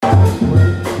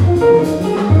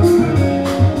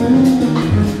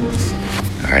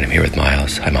I'm here with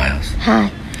Miles. Hi, Miles.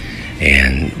 Hi,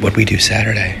 And what did we do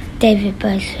Saturday? David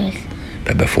Buster's.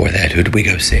 But before that, who did we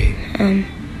go see? Do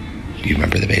you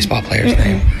remember the baseball player's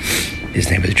name? His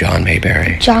name was John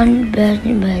Mayberry. John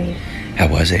Mayberry. How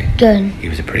was he? Good. He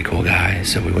was a pretty cool guy.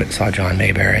 So we went and saw John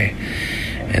Mayberry.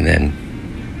 And then,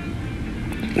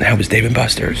 how was David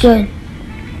Buster's? Good.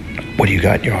 What do you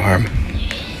got in your arm?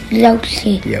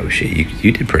 Yoshi. Yoshi.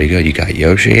 You did pretty good. You got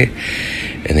Yoshi,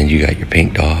 and then you got your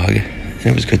pink dog. And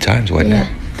it was good times, wasn't Yeah.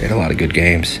 it? They had a lot of good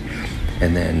games.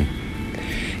 And then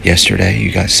yesterday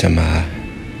you got some,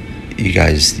 you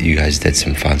guys did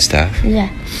some fun stuff. Yeah.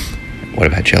 What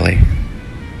about Chili?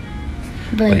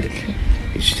 Braces.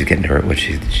 She's getting her,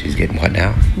 she's getting what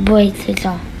now? Braces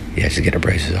off. Yeah, she's getting her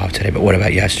braces off today. But what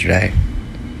about yesterday?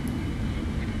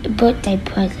 Birthday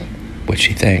present. What'd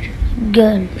she think?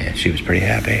 Good. Yeah, she was pretty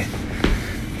happy.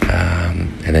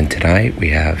 And then tonight we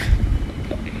have,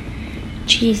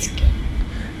 Cheesecake.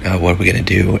 what are we going to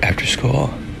do after school?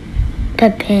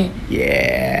 Pepin.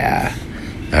 Yeah.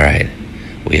 All right.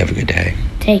 Well, you have a good day.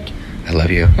 Take. I love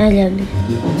you. I love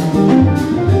you.